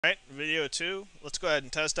Alright, video 2. Let's go ahead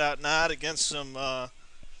and test out NOD against some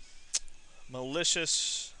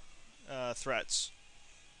malicious threats.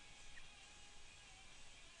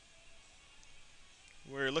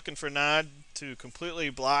 We're looking for NOD to completely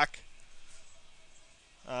block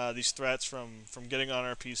these threats from getting on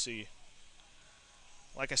our PC.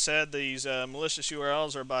 Like I said, these malicious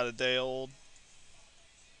URLs are about a day old.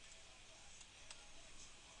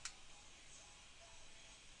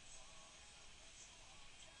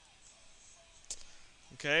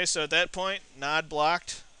 Okay, so at that point, NOD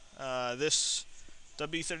blocked this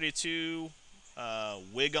W32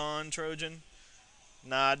 wig-on Trojan.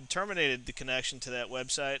 NOD terminated the connection to that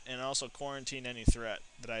website and also quarantined any threat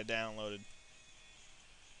that I downloaded.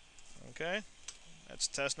 Okay, that's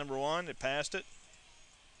test number 1. It passed it.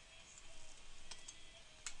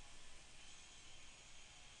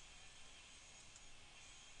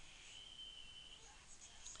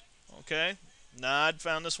 Okay, NOD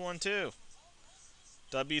found this one too.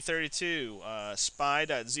 W32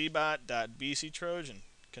 spy.zbot.bc Trojan.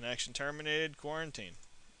 Connection terminated, quarantine.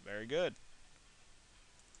 Very good.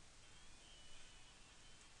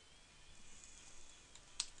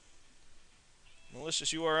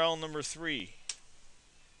 Malicious URL number 3.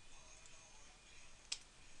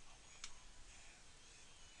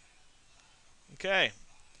 Okay.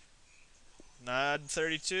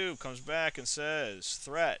 NOD32 comes back and says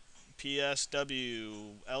threat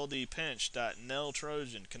psw ldpinch.nil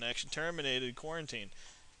Trojan. Connection terminated, quarantine.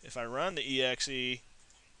 If I run the exe,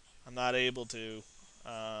 I'm not able to.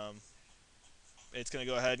 It's going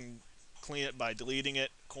to go ahead and clean it by deleting it,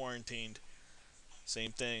 quarantined.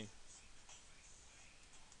 Same thing.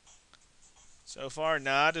 So far,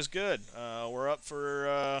 NOD is good. We're up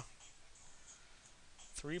for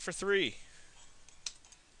 3 for 3.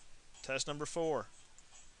 Test number 4.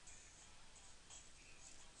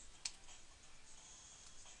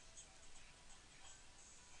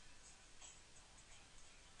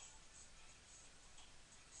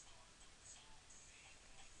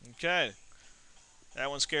 Okay,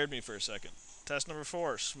 that one scared me for a second. Test number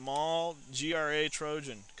 4. Small GRA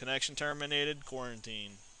Trojan. Connection terminated,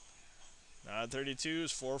 quarantine. NOD32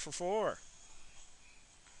 is 4 for 4.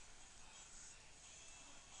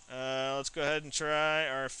 Let's go ahead and try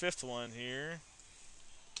our 5th one here.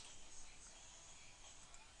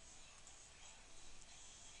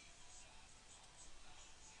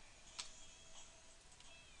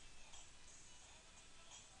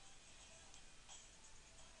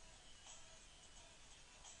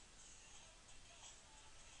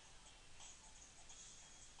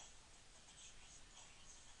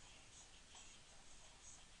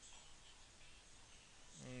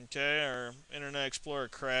 Okay, our Internet Explorer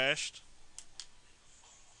crashed.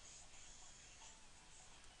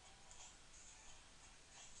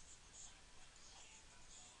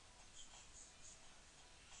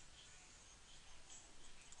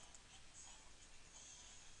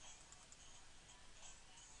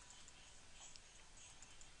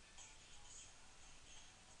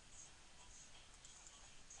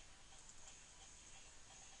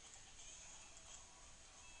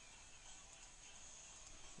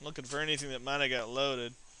 I'm looking for anything that might have got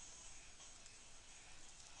loaded.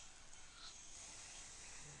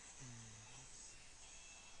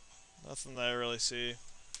 Nothing that I really see.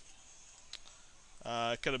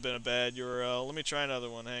 It could have been a bad URL. Let me try another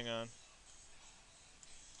one. Hang on.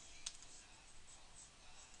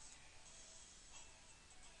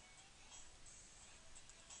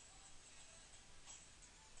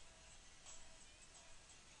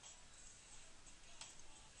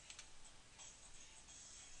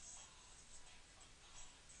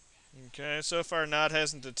 Okay, so far NOD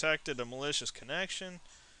hasn't detected a malicious connection.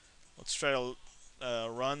 Let's try to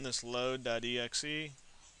run this load.exe.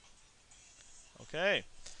 Okay,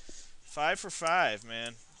 5 for 5,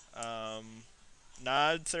 man.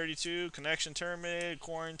 NOD32, connection terminated,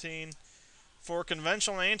 quarantine. For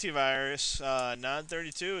conventional antivirus,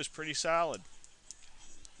 NOD32 is pretty solid.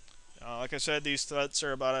 Like I said, these threats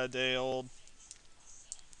are about a day old.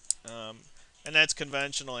 And that's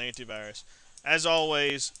conventional antivirus. As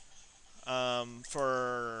always,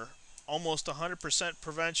 for almost 100%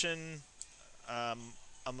 prevention, um,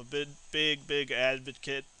 I'm a big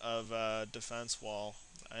advocate of defense wall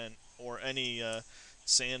or any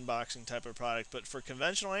sandboxing type of product. But for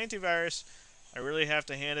conventional antivirus, I really have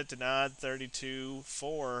to hand it to NOD32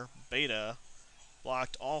 4 beta.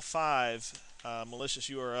 Blocked all 5 malicious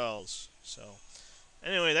URLs. So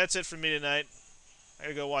anyway, that's it for me tonight. I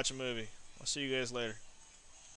gotta go watch a movie. I'll see you guys later.